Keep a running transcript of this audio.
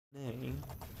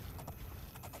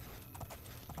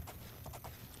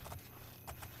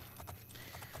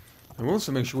And we'll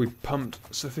also make sure we pumped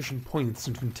sufficient points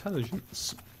into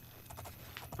intelligence.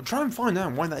 I'm trying to find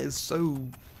out why that is so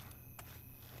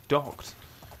docked.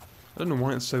 I don't know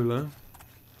why it's so low.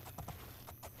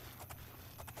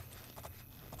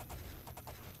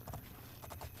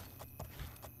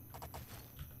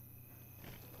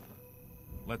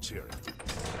 Let's hear it.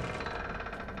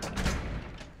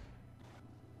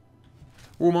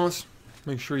 Walmart,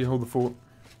 make sure you hold the fort.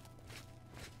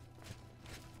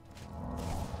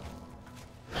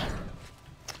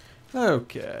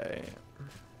 Okay.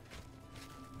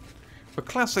 A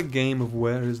classic game of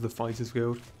Where is the Fighters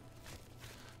Guild?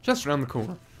 Just around the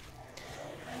corner.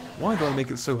 Why do I make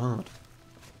it so hard?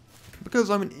 Because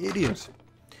I'm an idiot.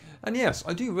 And yes,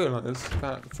 I do realise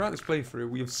that throughout this playthrough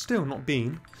we have still not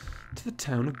been to the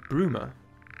town of Bruma.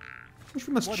 Which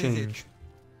we must change.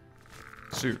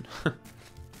 Soon.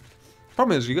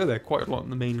 Problem is, you go there quite a lot in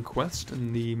the main quest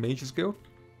and the Mages Guild.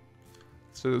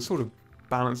 So it sort of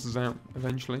balances out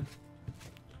eventually.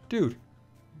 Dude,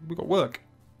 we got work.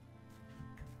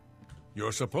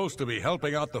 You're supposed to be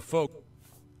helping out the folk.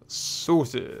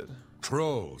 Sorted.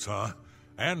 Trolls, huh?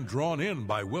 And drawn in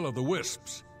by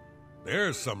will-o'-the-wisps.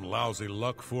 There's some lousy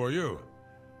luck for you.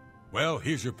 Well,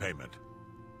 here's your payment.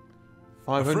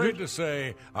 500? Afraid to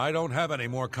say, I don't have any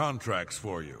more contracts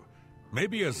for you.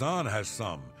 Maybe Azan has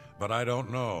some, but I don't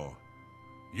know.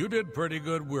 You did pretty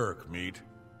good work, Meat.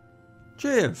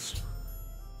 Cheers.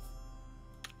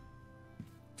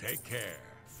 Take care.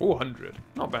 400.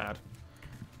 Not bad.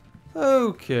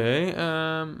 Okay,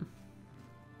 I'm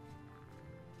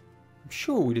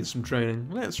sure we did some training.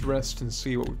 Let's rest and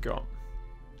see what we've got.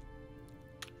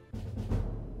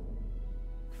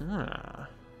 Ah.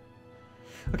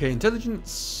 Okay,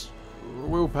 intelligence,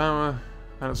 willpower,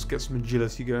 and let's get some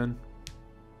agility going.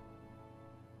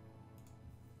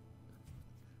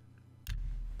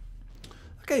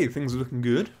 Okay, things are looking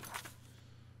good.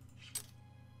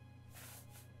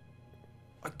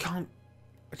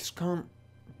 I just can't.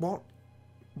 What?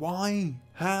 Why?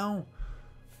 How?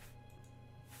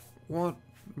 What?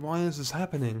 Why is this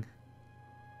happening?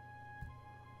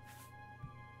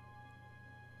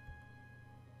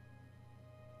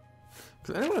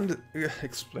 Can anyone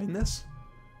explain this?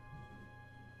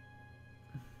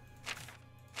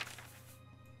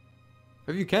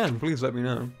 If you can, please let me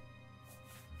know.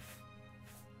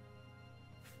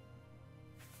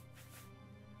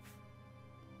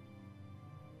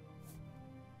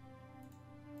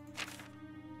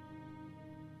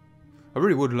 I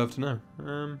really would love to know.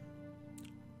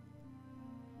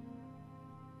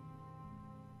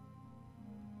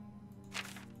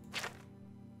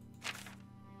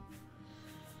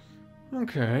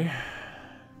 Okay.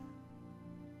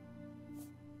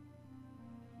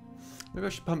 Maybe I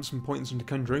should pump some points into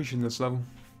conjuration this level.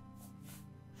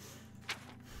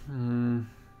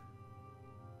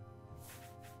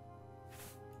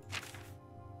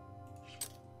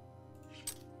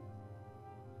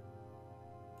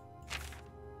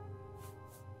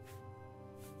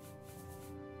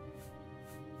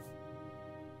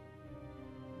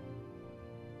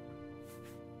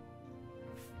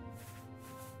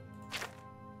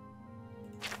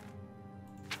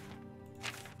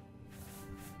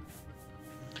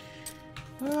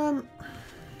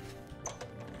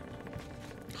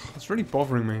 It's really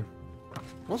bothering me.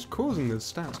 What's causing the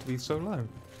stats to be so low?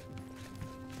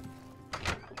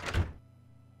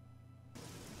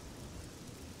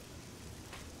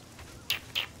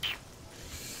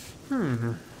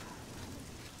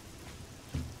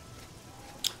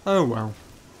 Oh well.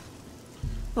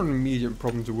 Not an immediate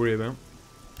problem to worry about.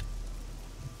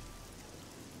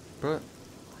 But,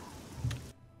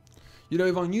 you know,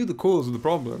 if I knew the cause of the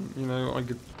problem, you know, I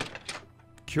could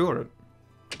cure it.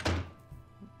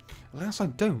 Alas, I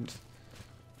don't.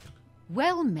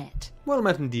 Well met. Well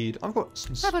met indeed. I've got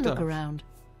some stuff. Have a look around.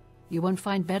 You won't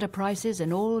find better prices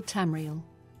in all Tamriel.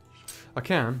 I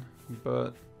can,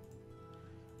 but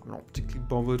I'm not particularly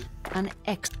bothered. An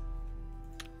ex.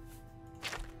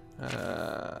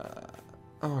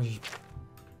 Oh, you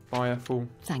buyer fool.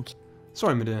 Thank you.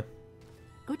 Sorry, my dear.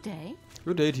 Good day.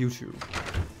 Good day to you too.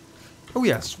 Oh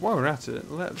yes, while we're at it,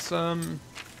 let's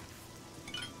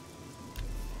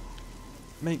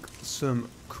make some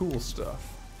cool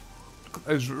stuff. Look at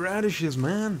those radishes,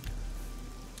 man.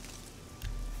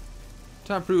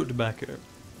 Taproot tobacco.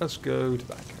 Let's go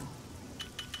tobacco.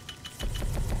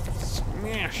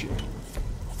 Smash it.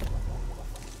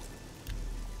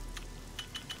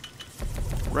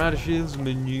 Radishes,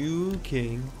 my new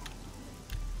king.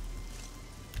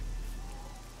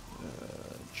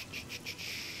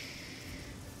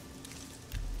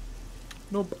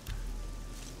 Nope.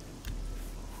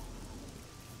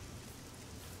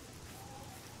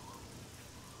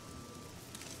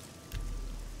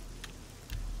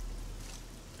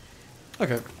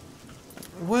 Okay.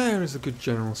 Where is a good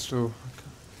general store?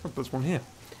 Oh, there's one here.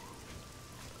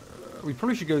 We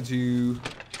probably should go to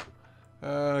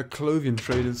Oblivion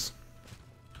Traders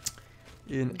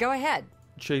in Go ahead.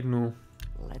 Shadenall.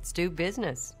 Let's do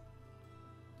business.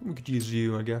 We could use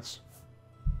you, I guess.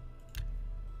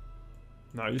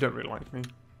 No, you don't really like me.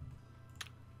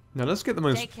 Now let's get the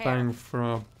most Take care. bang for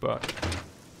our buck.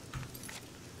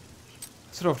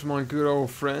 Set off to my good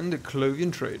old friend at Oblivion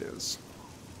Traders.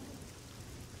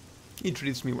 He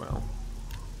treats me well.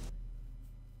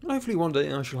 Hopefully one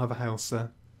day I shall have a house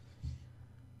there.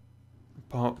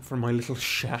 Apart from my little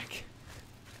shack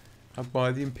up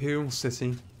by the Imperial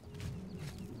City.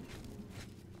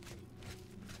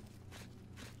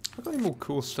 Have I got any more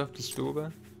cool stuff to store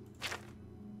there?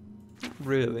 Not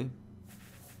really.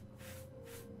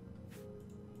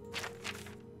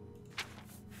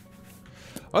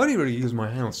 I only really use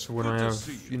my house when I have,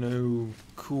 you know,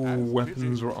 cool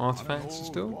weapons or artifacts to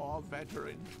store.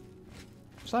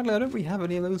 Sadly, I don't really have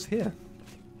any of those here.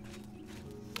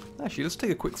 Actually, let's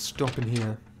take a quick stop in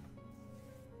here.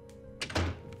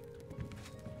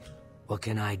 What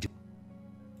can I do?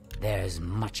 There's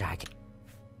much I can...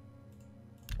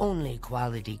 Only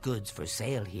quality goods for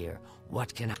sale here.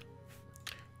 What can I...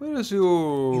 Where is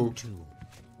your You too.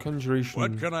 conjuration?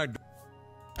 What can I do?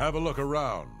 Have a look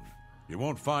around. You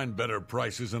won't find better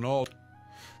prices in all...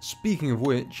 Speaking of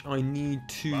which, I need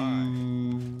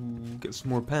to get some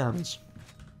more pans.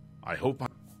 I hope I...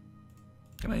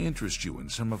 Can I interest you in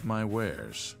some of my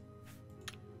wares?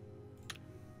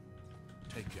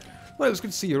 Take care. Well, it's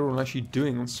good to see you're all actually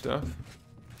doing stuff.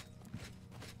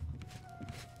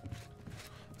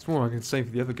 It's more I can say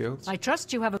for the other guilds. I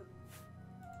trust you have a...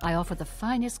 I offer the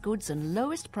finest goods and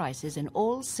lowest prices in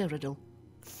all Cyrodiil.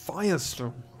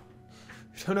 Firestone.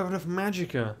 You don't have enough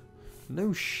magicka.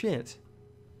 No shit.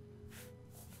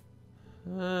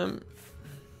 Good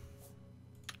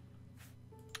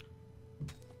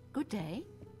day.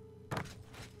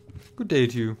 Good day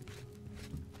to you.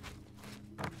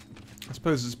 I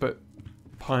suppose it's about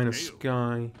pie in a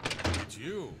sky. It's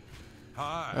you.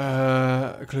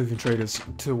 Hi. Oblivion Traders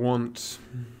to want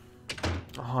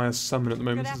a higher summon at the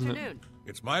moment, Good isn't it? afternoon.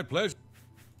 It's my pleasure.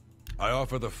 I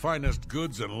offer the finest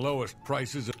goods and lowest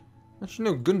prices. Actually,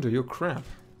 no, Gunda, you're crap.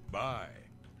 Bye.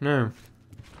 No.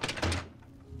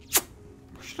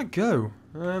 Where should I go?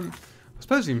 I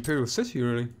suppose the Imperial City,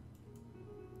 really.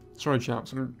 Sorry,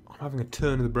 chaps, I'm having a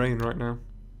turn of the brain right now.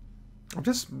 I'm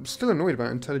just still annoyed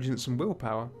about intelligence and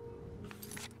willpower.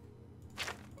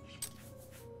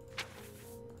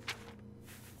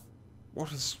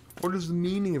 What is the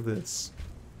meaning of this?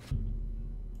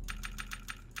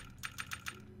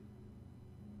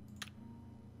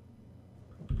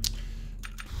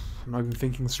 I'm not even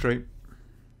thinking straight.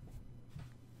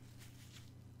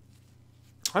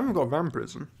 I haven't got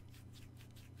vampirism.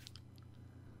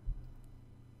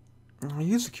 I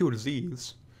use the cure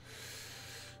disease.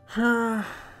 I'll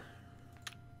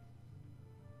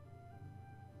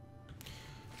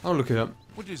look it up.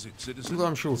 What is it, citizen? Although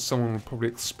I'm sure someone will probably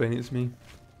explain it to me.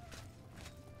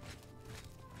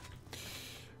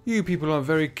 You people are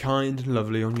very kind and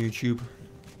lovely on YouTube.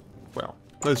 Well,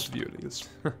 most of you at least.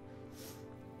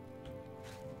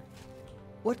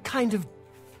 What kind of...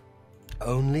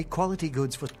 Only quality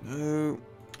goods for... No,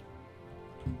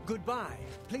 Goodbye,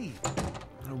 please.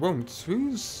 I won't.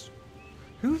 Who's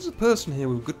the person here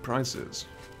with good prices?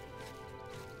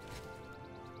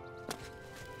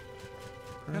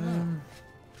 I'm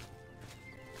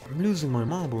losing my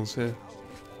marbles here.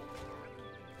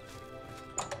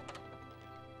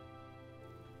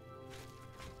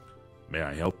 May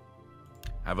I help?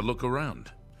 Have a look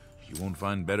around. You won't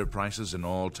find better prices in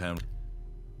all town.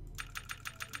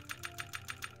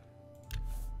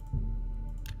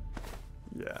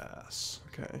 Yes.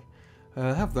 Okay.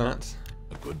 Have that.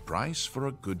 A good price for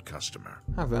a good customer.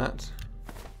 Have that.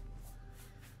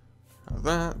 Have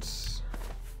that.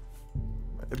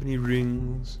 My ebony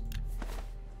rings.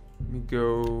 Me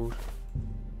gold.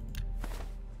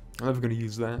 I'm never going to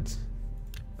use that.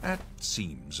 That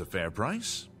seems a fair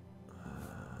price.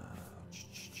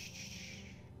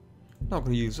 Not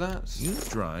going to use that. You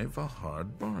drive a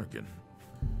hard bargain.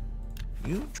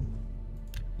 You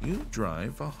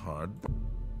drive a hard bargain.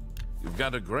 You've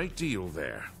got a great deal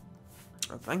there.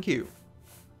 Oh, thank you.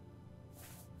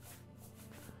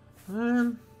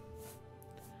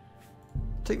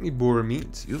 Take me boar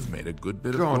meat. You've made a good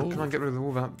bit of God, gold. can I get rid of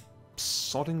all that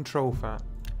sodding troll fat?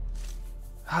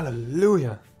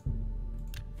 Hallelujah.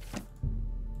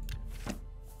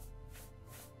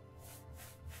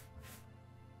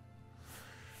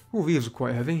 All these are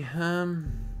quite heavy.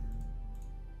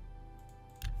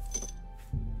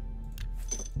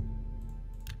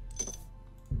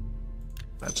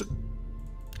 That's a...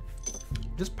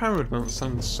 Just paranoid about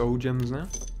selling soul gems now.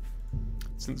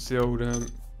 Since the old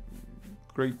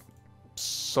great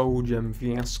soul gem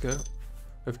fiasco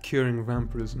of curing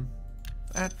vampirism.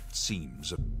 That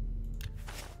seems a...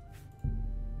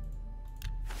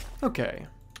 Okay.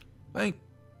 Thank...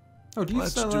 Oh, do you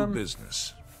Let's sell, do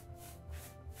business.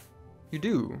 You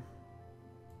do?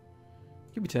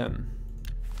 Give me 10.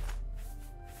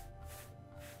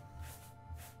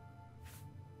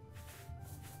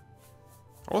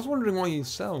 I was wondering why you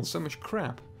sell so much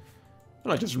crap.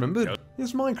 And I just remembered,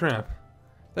 it's my crap.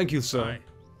 Thank you, sir.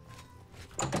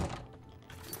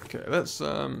 Okay, let's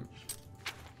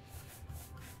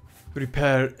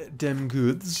repair them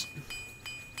goods.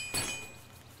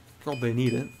 Not they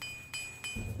need it.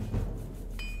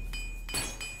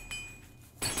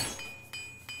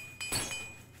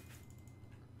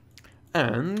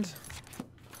 And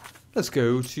let's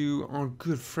go to our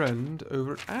good friend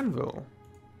over at Anvil.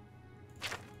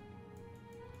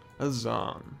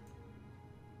 Azan.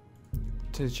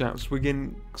 Chaps, we're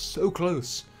getting so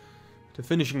close to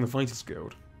finishing the Fighters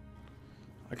Guild.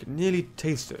 I can nearly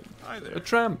taste it. Hi there. A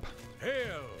tramp.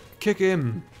 Hail! Kick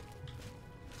him.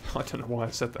 I don't know why I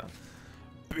said that.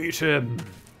 Beat him.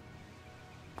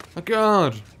 A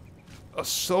guard.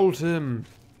 Assault him.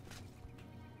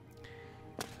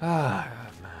 Ah,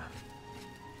 man.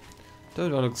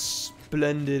 Don't I look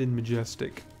splendid and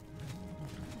majestic?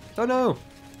 Oh no!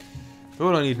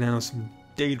 All I need now is some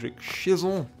Daedric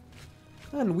shizzle.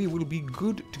 And we will be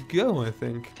good to go, I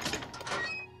think.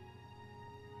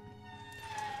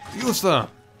 Yusa!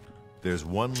 There's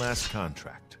one last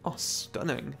contract. Oh,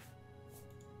 stunning.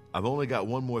 I've only got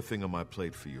one more thing on my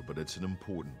plate for you, but it's an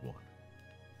important one.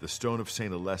 The Stone of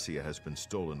St. Alessia has been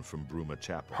stolen from Bruma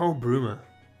Chapel. Oh, Bruma.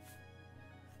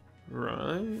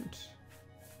 Right.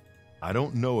 I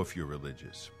don't know if you're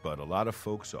religious, but a lot of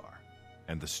folks are.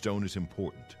 And the stone is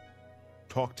important.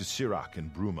 Talk to Sirach in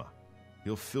Bruma.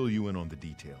 He'll fill you in on the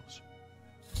details.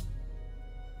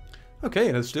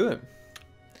 Okay, let's do it.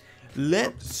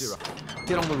 Let's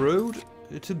get on the road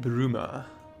to Bruma.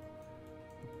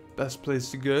 Best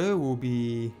place to go will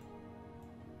be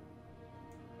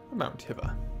Mount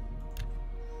Hiva.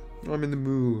 I'm in the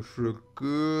mood for a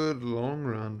good long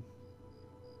run.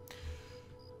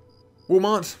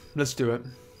 Walmart, let's do it.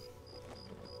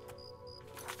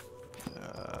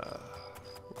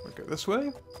 We'll go this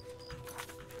way.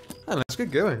 And let's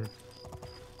get going.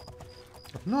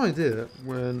 I've no idea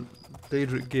when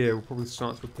Daedric gear will probably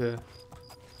start to appear.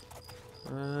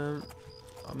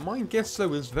 My guess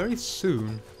though is very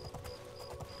soon.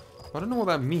 I don't know what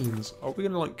that means. Are we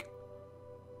gonna like...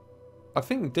 I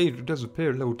think Daedric does appear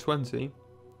at level 20.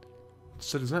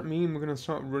 So does that mean we're gonna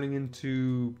start running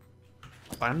into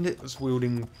bandits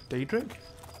wielding Daedric?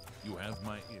 You have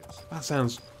my ears. That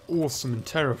sounds awesome and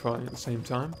terrifying at the same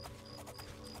time.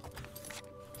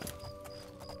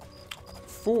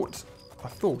 I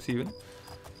thought even,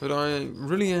 that I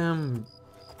really am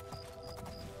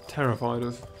terrified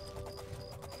of.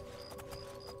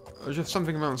 There's just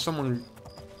something about someone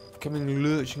coming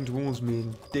lurching towards me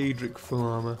in Daedric full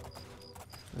armor.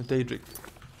 A Daedric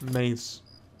mace.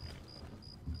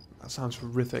 That sounds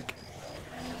horrific.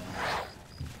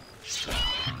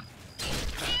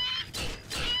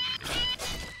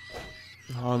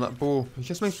 Oh, that ball. It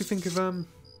just makes me think of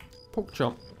pork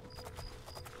chop.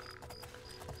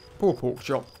 Poor pork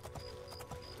chop.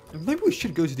 Maybe we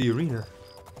should go to the arena.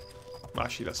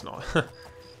 Actually, let's not.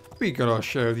 We got our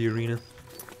share of the arena.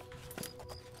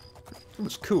 It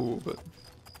was cool, but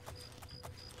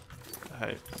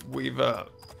hey, we've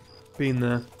been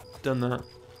there, done that.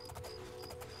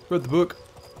 Read the book,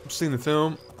 seen the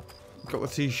film, got the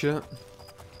t-shirt.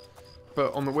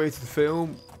 But on the way to the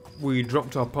film, we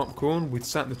dropped our popcorn, we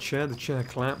sat in the chair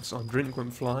collapsed, our drink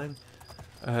went flying.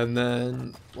 And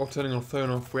then, while turning our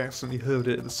phone off, we accidentally hurled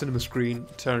it at the cinema screen,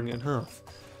 tearing it in half.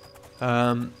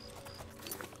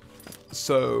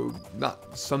 So,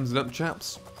 that sums it up,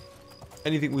 chaps.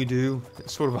 Anything we do,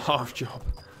 it's sort of a half job.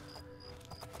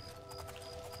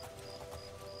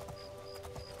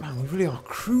 Man, we really are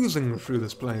cruising through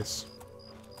this place.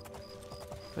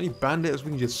 Any bandits,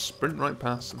 we can just sprint right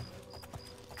past them.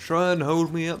 Try and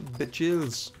hold me up,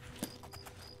 bitches.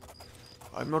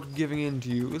 I'm not giving in to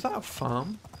you. Is that a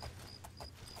farm?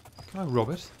 Can I rob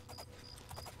it?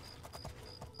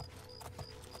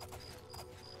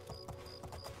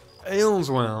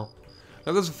 Ayleswell.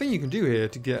 Now there's a thing you can do here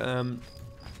to get an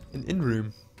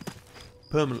in-room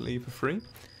permanently for free.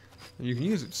 And you can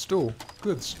use it to store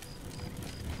goods.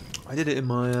 I did it in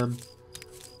my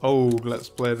old Let's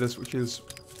Play of this, which is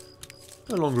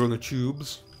no longer on the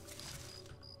tubes.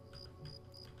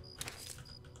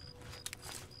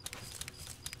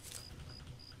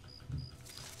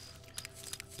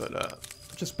 But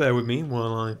just bear with me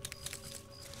while I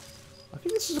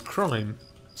think this is a crime,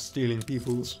 stealing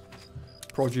people's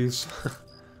produce. I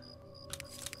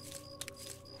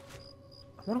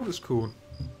wonder what it's called.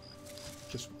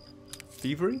 Just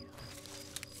thievery?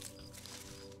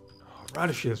 Oh,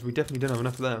 radishes, we definitely don't have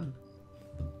enough of them.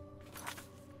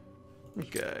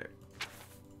 Okay.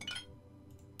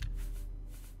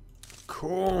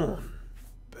 Corn,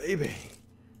 baby.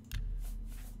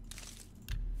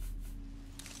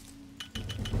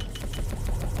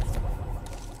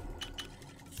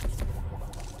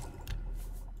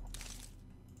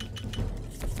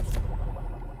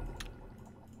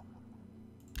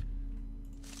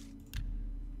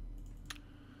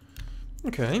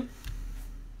 Okay.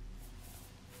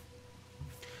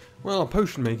 Well,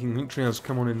 potion making literally has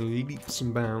come on in leaps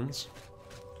and bounds.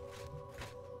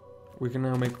 We can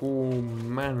now make all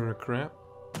manner of crap.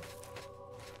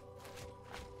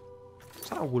 Is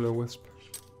that a will-o-wisp?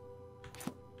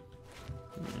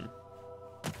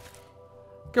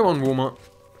 Come on, Walmart.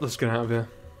 Let's get out of here.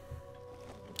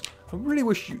 I really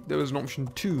wish there was an option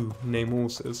to name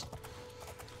horses.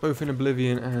 Both in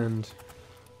Oblivion and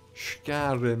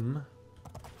Skyrim.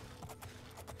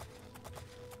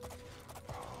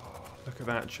 Look at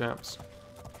that, chaps.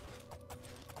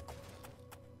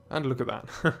 And look at that.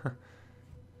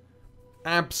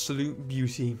 Absolute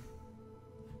beauty.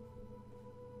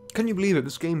 Can you believe it?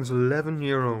 This game is 11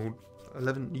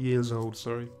 years old,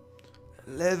 sorry.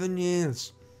 11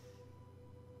 years.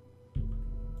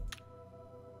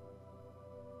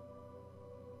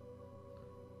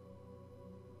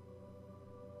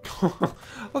 I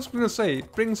was going to say,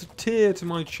 it brings a tear to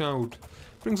my child.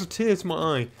 It brings a tear to my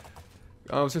eye.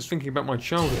 I was just thinking about my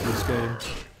childhood in this game.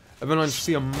 And then I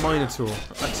see a Minotaur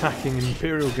attacking an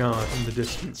Imperial Guard in the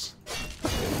distance.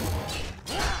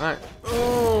 Right.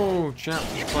 Oh, chaps,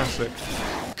 classic.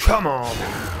 Come on!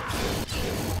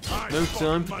 No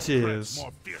time for tears.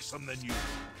 More fearsome than you.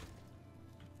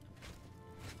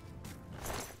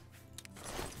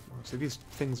 So these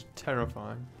things are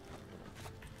terrifying.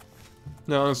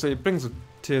 No, honestly, it brings a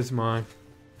tear to my eye.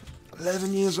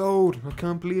 11 years old! I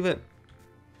can't believe it.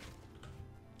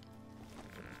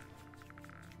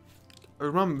 It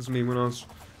reminds me when I was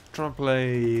trying to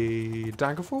play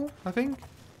Daggerfall, I think?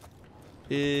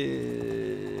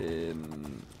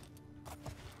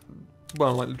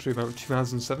 Well, like literally about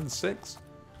 2007, 6.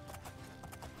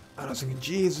 And I was thinking,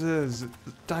 Jesus,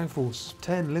 Daggerfall's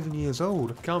 10, 11 years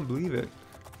old. I can't believe it.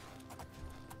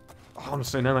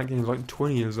 Honestly, now that game's like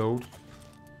 20 years old.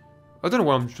 I don't know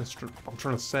what I'm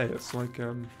trying to say. It's like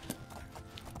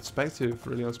perspective,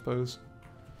 really, I suppose.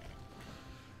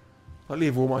 I'll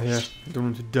leave Walmart here. I don't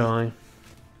want him to die.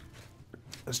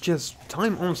 It's just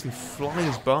time honestly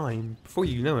flies by, and before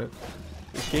you know it,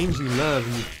 the games you love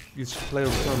and you used to play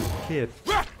all the time as a kid.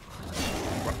 I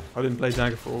didn't play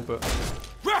Daggerfall, but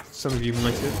some of you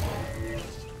might have.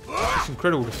 It's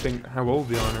incredible to think how old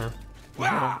they are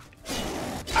now.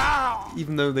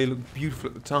 Even though they look beautiful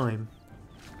at the time,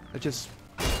 they're just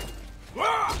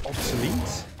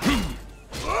obsolete.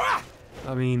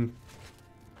 I mean,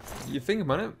 you think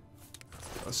about it,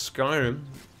 a Skyrim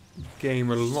game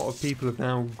a lot of people have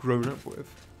now grown up with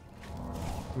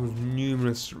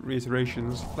numerous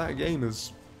reiterations. That game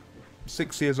is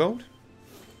 6 years old,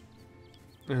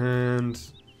 and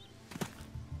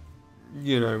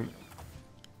you know,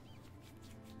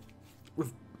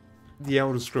 with the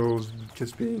Elder Scrolls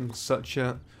just being such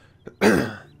a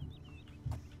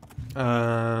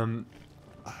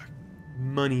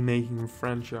money-making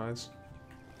franchise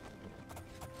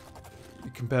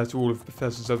compared to all of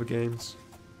Bethesda's other games,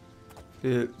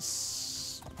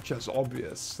 it's just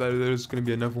obvious that there's going to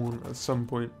be another one at some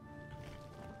point.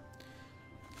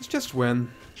 It's just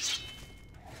when. See,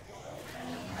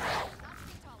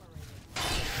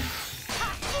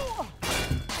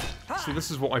 this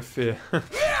is what I fear.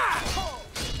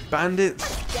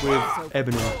 Bandits with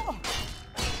ebony.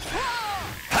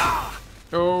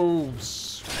 Oh,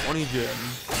 Swanee Gem.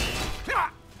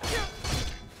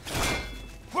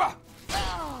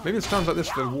 Maybe it's times like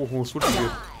this the Warhorse would be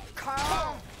good.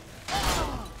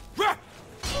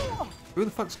 Who the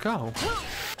fuck's Carl? Am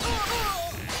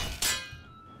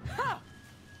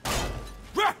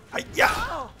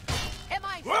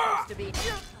I supposed to be?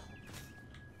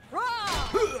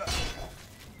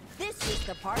 This is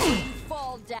the part where you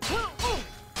fall down.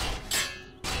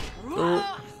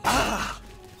 Oh.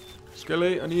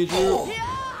 Skelly, I need you.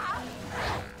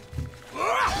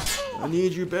 I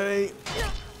need you, babe.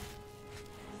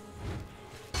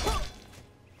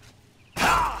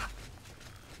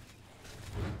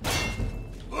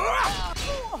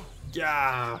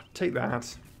 Yeah, take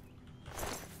that.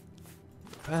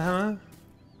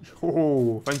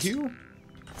 Oh, thank you.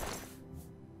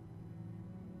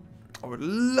 I would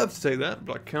love to take that,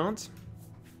 but I can't.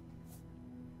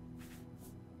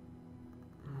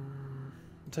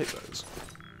 I'll take those.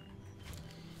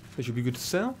 They should be good to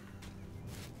sell.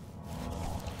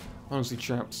 Honestly,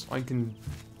 chaps, I can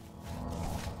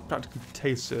practically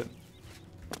taste it.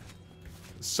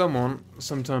 Someone,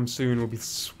 sometime soon, will be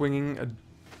swinging a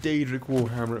Daedric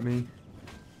Warhammer at me.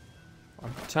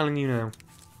 I'm telling you now.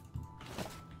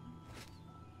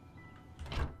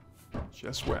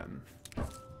 Just when.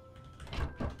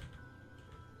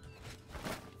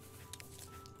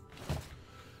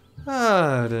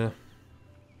 Ah, dear.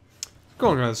 Go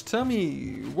on, guys. Tell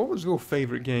me, what was your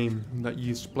favourite game that you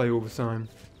used to play all the time?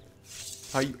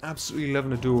 How you absolutely love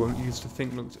and adore and you used to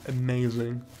think looked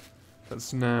amazing.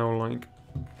 That's now like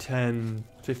 10,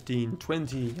 15,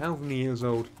 20, however many years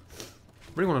old.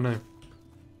 Really want to know.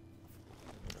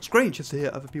 It's great just to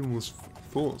hear other people's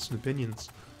thoughts and opinions.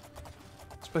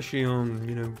 Especially on,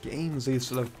 you know, games they used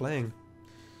to love playing.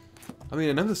 I mean,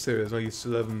 another series I used to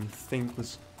love and think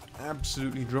was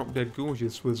absolutely drop dead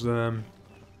gorgeous was the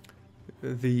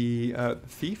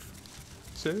Thief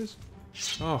series.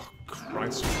 Oh,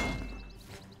 Christ.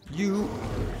 You...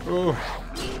 Oh.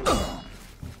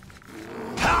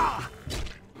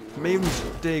 Maven's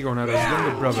Dagon had a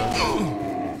younger brother.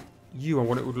 You are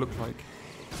what it would look like.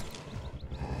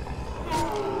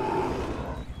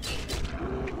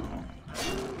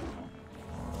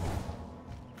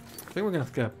 I think we're going to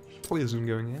have to get poison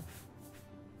going here.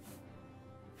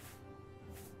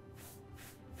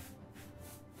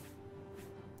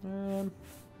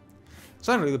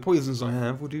 Sadly, the poisons I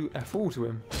have will do F all to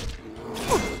him.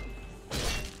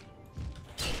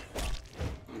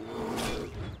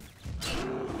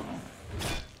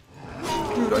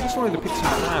 Dude, I just wanted to pick some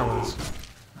flowers.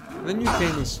 And then you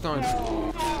came and started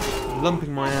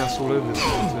lumping my ass all over this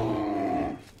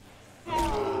thing.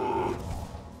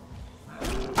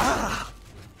 Ah!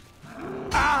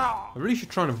 I really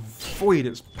should try and avoid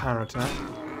its power attack.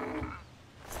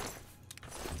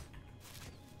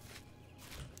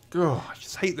 God, I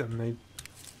just hate them. They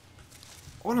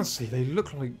honestly, they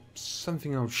look like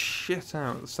something I'll shit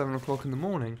out at 7 o'clock in the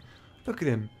morning. Look at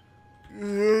him.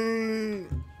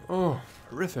 Oh,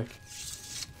 horrific.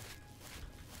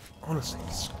 Honestly,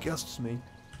 disgusts me.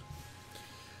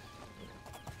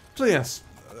 So yes,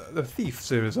 the Thief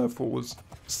series I thought was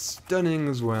stunning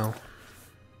as well.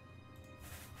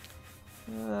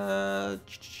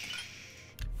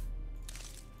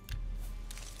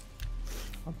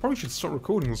 I probably should stop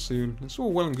recording soon. It's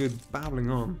all well and good babbling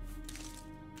on,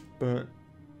 but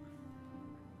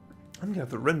I'm going to have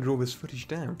to render all this footage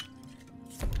down.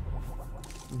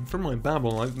 And from my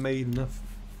babble, I've made enough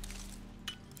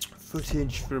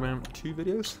footage for about 2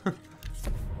 videos.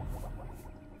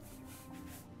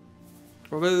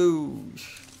 Although,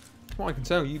 from what I can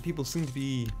tell, you people seem to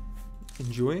be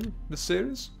enjoying the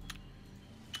series.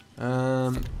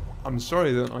 I'm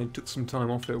sorry that I took some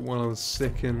time off it while I was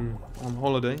sick and on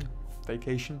holiday,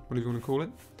 vacation, whatever you want to call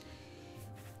it.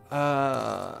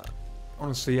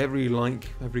 Honestly, every like,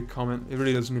 every comment, it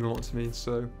really does mean a lot to me,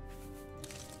 so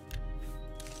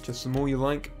just the more you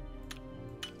like.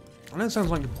 I know it sounds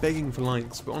like begging for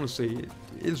likes, but honestly, it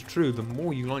is true. The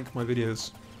more you like my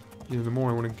videos, you know, the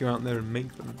more I want to go out there and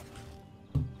make them.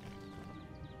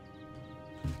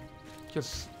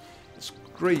 Just, it's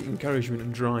great encouragement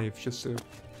and drive just to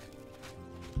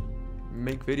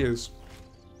make videos,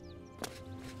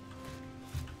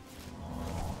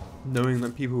 knowing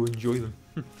that people enjoy them.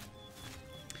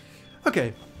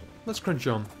 Okay, let's crunch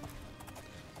on.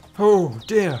 Oh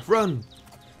dear, run!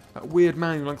 That weird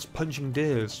man who likes punching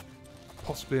deers,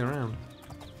 possibly around.